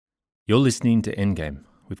You're listening to Endgame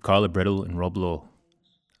with Kyla Brettle and Rob Law,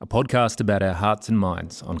 a podcast about our hearts and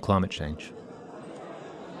minds on climate change.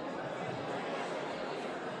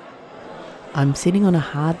 I'm sitting on a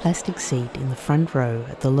hard plastic seat in the front row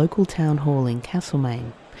at the local town hall in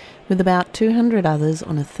Castlemaine with about 200 others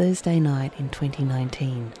on a Thursday night in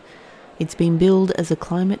 2019. It's been billed as a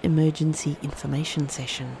climate emergency information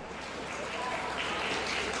session.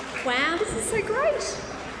 Wow, this is so great.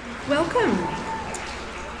 Welcome.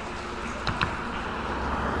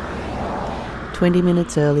 20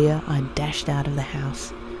 minutes earlier, I dashed out of the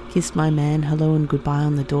house, kissed my man hello and goodbye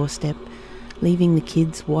on the doorstep, leaving the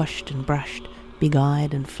kids washed and brushed,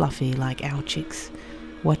 big-eyed and fluffy like our chicks,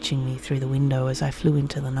 watching me through the window as I flew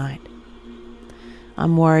into the night.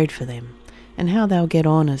 I'm worried for them and how they'll get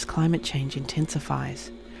on as climate change intensifies.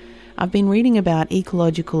 I've been reading about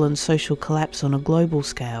ecological and social collapse on a global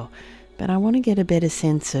scale, but I want to get a better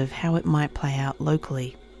sense of how it might play out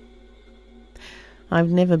locally. I've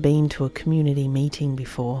never been to a community meeting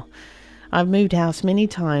before. I've moved house many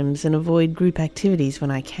times and avoid group activities when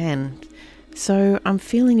I can, so I'm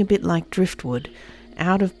feeling a bit like driftwood,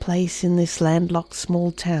 out of place in this landlocked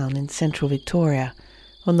small town in central Victoria,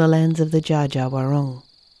 on the lands of the Dja Dja Wurrung.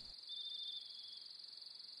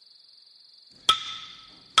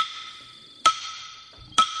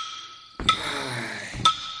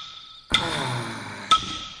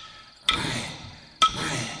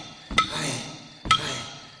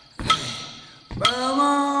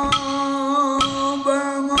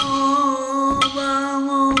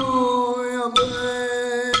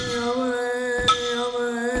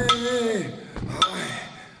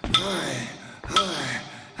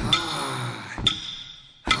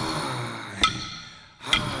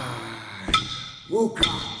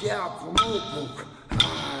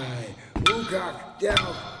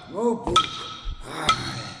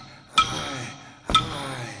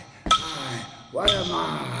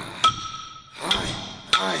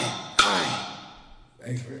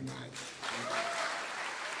 Thanks very much.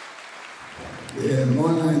 Yeah,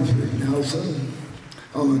 my name's Rick Nelson.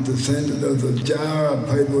 I'm a descendant of the Jara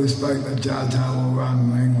people who spoke the Dja Dja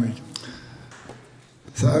Wurrung language.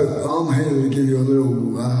 So I'm here to give you a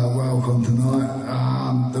little welcome tonight.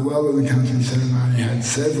 The Welcome to Country ceremony had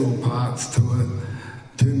several parts to it,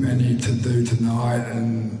 too many to do tonight,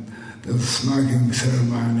 and there was smoking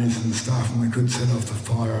ceremonies and stuff, and we could set off the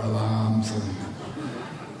fire alarms and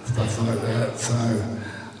stuff like that. So,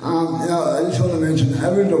 I just want to mention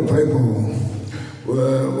Aboriginal people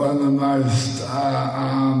were one of the most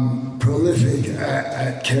prolific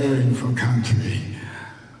at caring for country.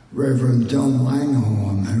 Reverend John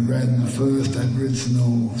Langhorne, who ran the first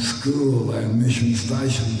Aboriginal school and mission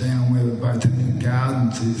station down where the Botanic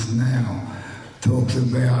Gardens is now, talks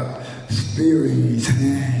about spearing his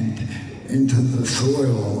hand into the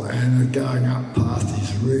soil and it going up past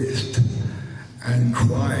his wrist, and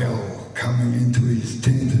quail coming into his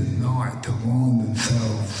tent at night to warm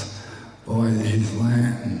themselves by his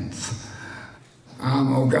lanterns.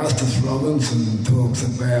 Augustus Robinson talks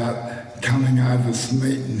about coming over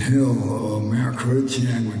Smeaton Hill, or Mount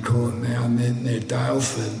Caruchiang we call it now, near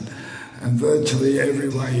Dalesford, and virtually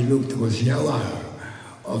everywhere he looked was yellow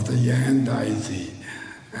of the yam daisy.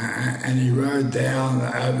 And he rode down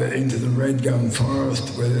over into the Red Gum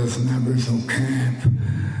Forest where there was an Aboriginal camp,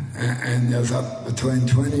 and there was up between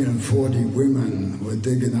 20 and 40 women were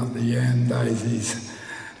digging up the yam daisies,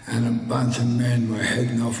 and a bunch of men were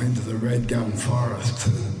heading off into the Red Gum Forest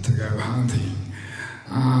to go hunting.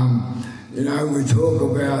 We talk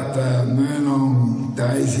about the Murnong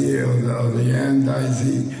daisy or the yam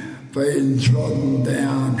daisy being trodden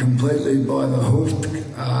down completely by the hoofed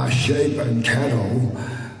sheep and cattle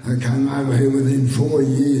that came over here within 4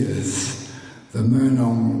 years. The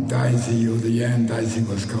Murnong daisy or the yam daisy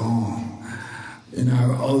was gone. I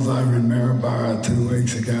was over in Maryborough 2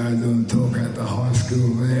 weeks ago doing a talk at the high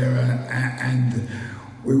school there, and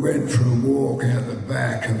we went for a walk out the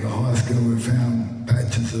back of the high school. We found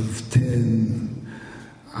patches of 10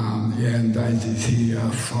 yam daisies here,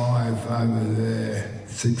 5 over there,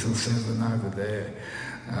 6 or 7 over there.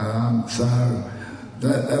 So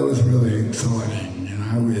that was really exciting.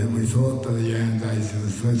 We thought that the yam daisy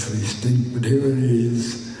was virtually extinct, but here it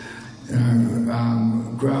is,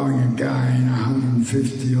 growing again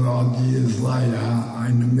 150 odd years later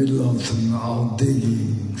in the middle of some old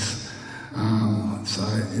diggings. So,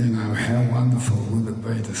 how wonderful would it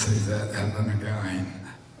be to see that happen again?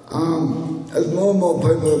 As more and more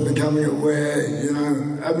people are becoming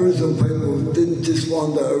aware, Aboriginal people didn't just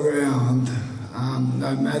wander around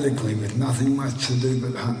nomadically with nothing much to do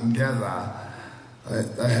but hunt and gather.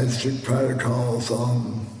 They had strict protocols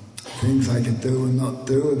on things they could do and not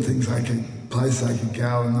do, and places they could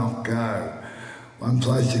go and not go. One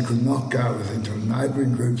place you could not go was into a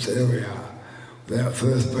neighbouring group's area without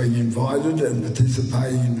first being invited and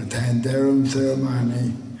participating in the Tanderrum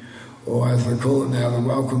ceremony, or as we call it now, the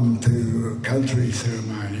Welcome to Country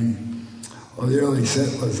ceremony, or the early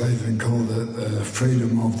settlers even called it the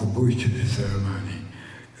Freedom of the Bush ceremony.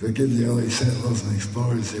 It gives the early settlers and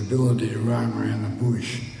explorers the ability to roam around the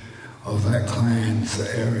bush of that clan's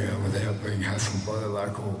area without being hassled by the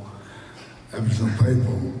local Aboriginal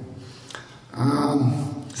people.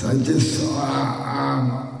 So just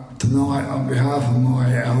tonight, on behalf of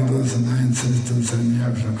my elders and ancestors and the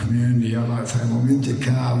Aboriginal community, I'd like to say, well,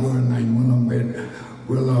 Minjaka,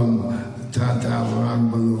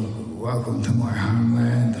 welcome to my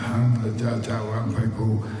homeland, home of the Jaja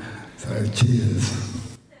people. So cheers.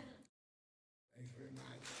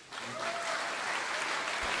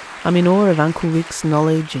 I'm in awe of Uncle Rick's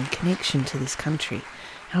knowledge and connection to this country,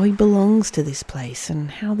 how he belongs to this place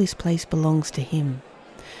and how this place belongs to him.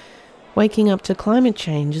 Waking up to climate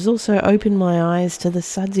change has also opened my eyes to the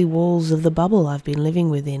sudsy walls of the bubble I've been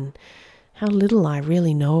living within, how little I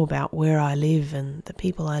really know about where I live and the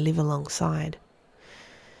people I live alongside.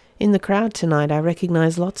 In the crowd tonight I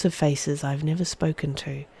recognise lots of faces I've never spoken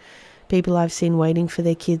to, people I've seen waiting for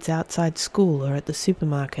their kids outside school or at the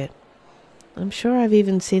supermarket. I'm sure I've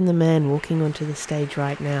even seen the man walking onto the stage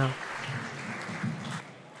right now.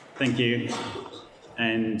 Thank you,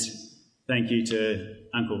 and thank you to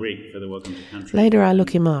Uncle Rick for the Welcome to Country. Later I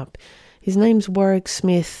look him up. His name's Warwick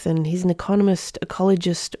Smith and he's an economist,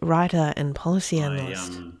 ecologist, writer and policy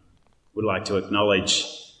analyst. I would like to acknowledge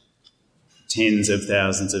tens of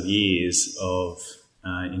thousands of years of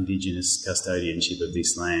Indigenous custodianship of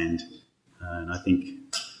this land, and I think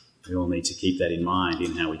we all need to keep that in mind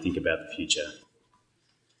in how we think about the future.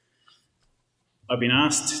 I've been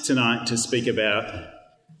asked tonight to speak about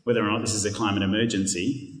whether or not this is a climate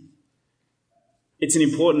emergency. It's an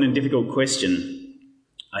important and difficult question,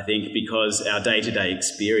 I think, because our day-to-day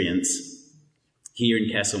experience here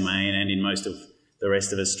in Castlemaine and in most of the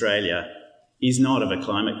rest of Australia is not of a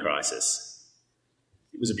climate crisis.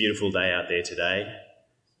 It was a beautiful day out there today,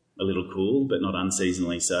 a little cool, but not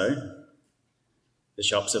unseasonably so. The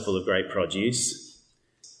shops are full of great produce.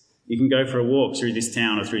 You can go for a walk through this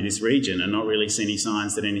town or through this region and not really see any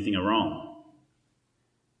signs that anything are wrong.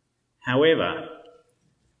 However,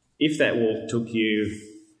 if that walk took you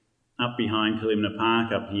up behind Kalimna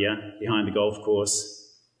Park, up here, behind the golf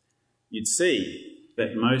course, you'd see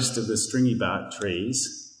that most of the stringy bark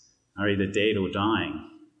trees are either dead or dying.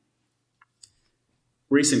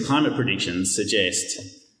 Recent climate predictions suggest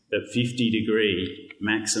that 50-degree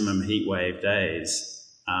maximum heatwave days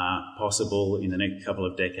are possible in the next couple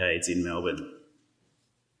of decades in Melbourne.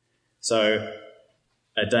 So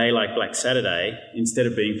a day like Black Saturday, instead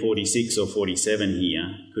of being 46 or 47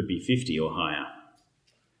 here, could be 50 or higher.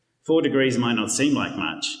 4 degrees might not seem like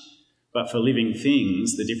much, but for living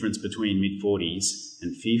things, the difference between mid-40s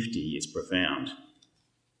and 50 is profound.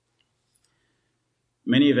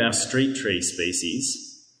 Many of our street tree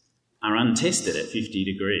species are untested at 50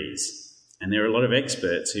 degrees, and there are a lot of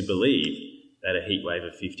experts who believe that a heat wave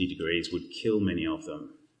of 50 degrees would kill many of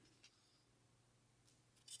them.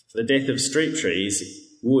 The death of street trees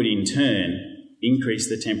would in turn increase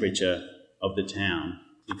the temperature of the town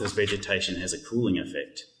because vegetation has a cooling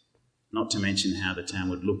effect, not to mention how the town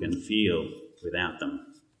would look and feel without them.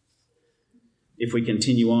 If we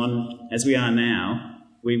continue on as we are now,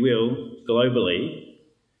 we will, globally,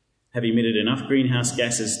 have emitted enough greenhouse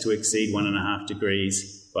gases to exceed 1.5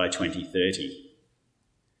 degrees by 2030.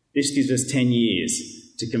 This gives us 10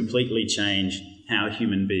 years to completely change how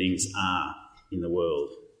human beings are in the world,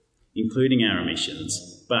 including our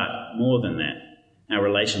emissions, but more than that, our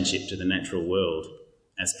relationship to the natural world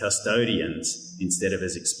as custodians instead of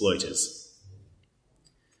as exploiters.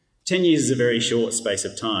 10 years is a very short space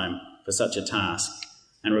of time for such a task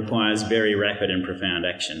and requires very rapid and profound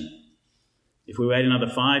action. If we wait another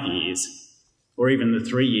 5 years, or even the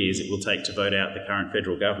 3 years it will take to vote out the current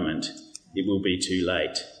federal government, it will be too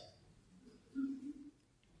late.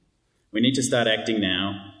 We need to start acting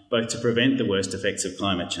now, both to prevent the worst effects of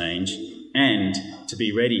climate change and to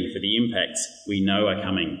be ready for the impacts we know are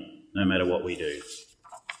coming, no matter what we do.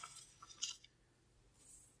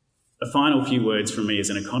 A final few words from me as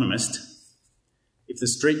an economist. If the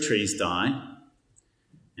street trees die,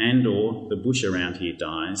 and or the bush around here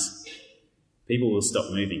dies, people will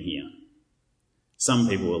stop moving here. Some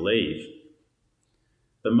people will leave.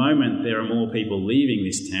 The moment there are more people leaving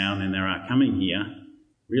this town than there are coming here,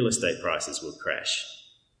 real estate prices will crash.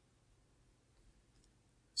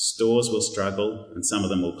 Stores will struggle and some of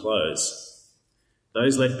them will close.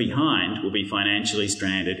 Those left behind will be financially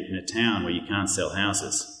stranded in a town where you can't sell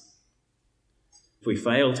houses. If we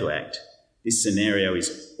fail to act, this scenario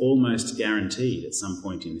is almost guaranteed at some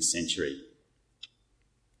point in this century.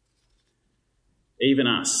 Even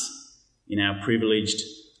us, in our privileged,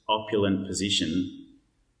 opulent position,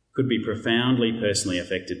 could be profoundly personally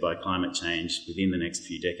affected by climate change within the next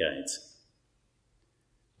few decades.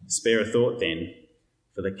 Spare a thought then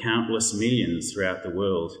for the countless millions throughout the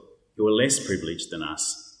world who are less privileged than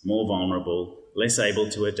us, more vulnerable, less able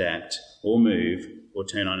to adapt or move or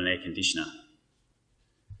turn on an air conditioner.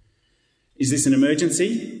 Is this an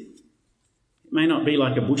emergency? It may not be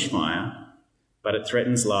like a bushfire, but it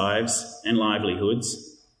threatens lives and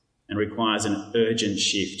livelihoods and requires an urgent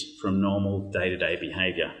shift from normal day-to-day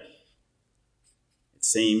behaviour. It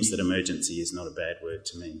seems that emergency is not a bad word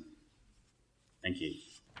to me. Thank you.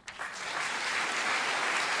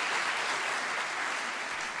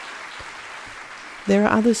 There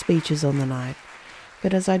are other speeches on the night,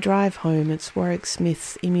 but as I drive home, it's Warwick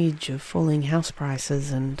Smith's image of falling house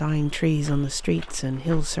prices and dying trees on the streets and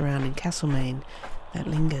hills surrounding Castlemaine that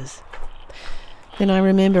lingers. Then I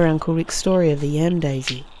remember Uncle Rick's story of the yam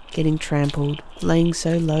daisy, getting trampled, laying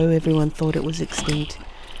so low everyone thought it was extinct,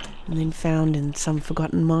 and then found in some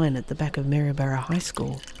forgotten mine at the back of Maryborough High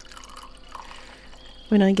School.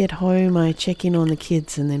 When I get home, I check in on the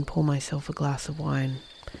kids and then pour myself a glass of wine.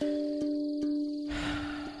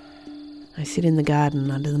 I sit in the garden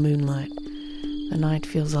under the moonlight. The night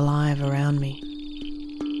feels alive around me.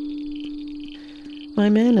 My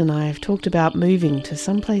man and I have talked about moving to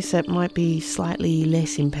some place that might be slightly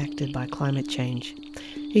less impacted by climate change.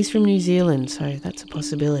 He's from New Zealand, so that's a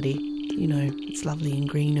possibility. You know, it's lovely and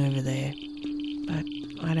green over there. But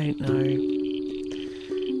I don't know.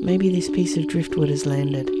 Maybe this piece of driftwood has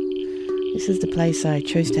landed. This is the place I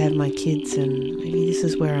chose to have my kids, and maybe this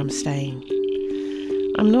is where I'm staying.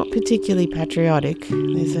 I'm not particularly patriotic.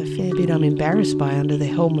 There's a fair bit I'm embarrassed by under the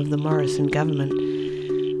helm of the Morrison government.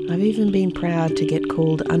 I've even been proud to get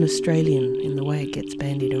called un-Australian in the way it gets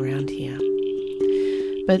bandied around here.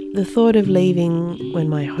 But the thought of leaving when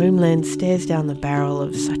my homeland stares down the barrel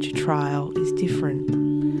of such a trial is different.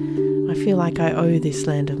 I feel like I owe this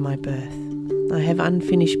land of my birth. I have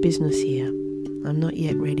unfinished business here. I'm not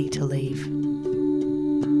yet ready to leave.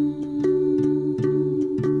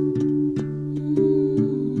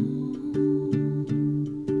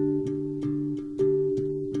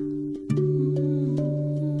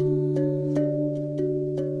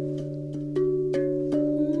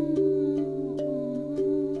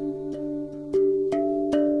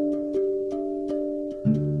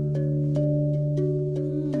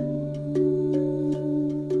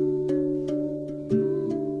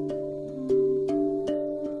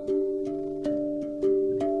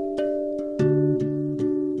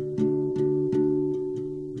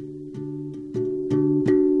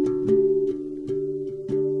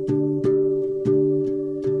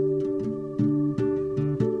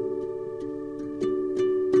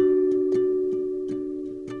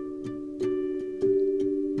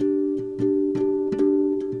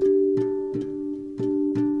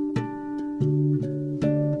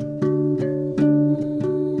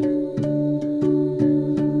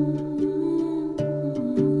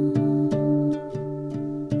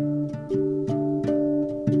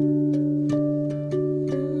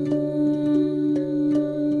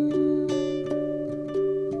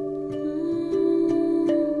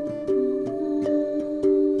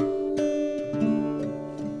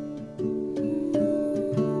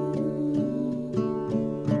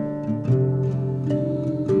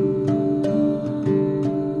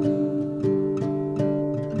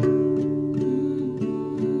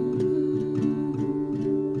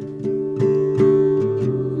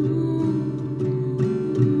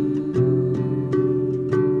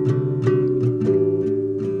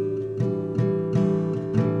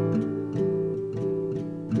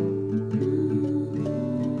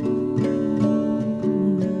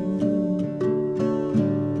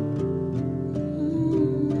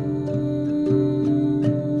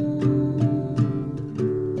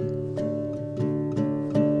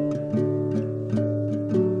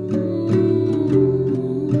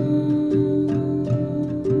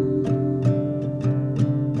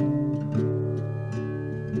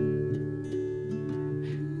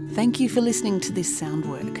 Thank you for listening to this sound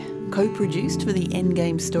work, co-produced for the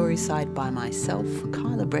Endgame Storyside by myself,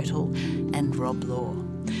 Kyla Brettle, and Rob Law.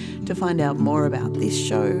 To find out more about this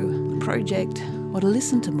show, the project, or to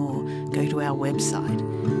listen to more, go to our website,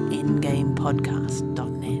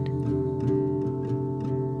 endgamepodcast.net.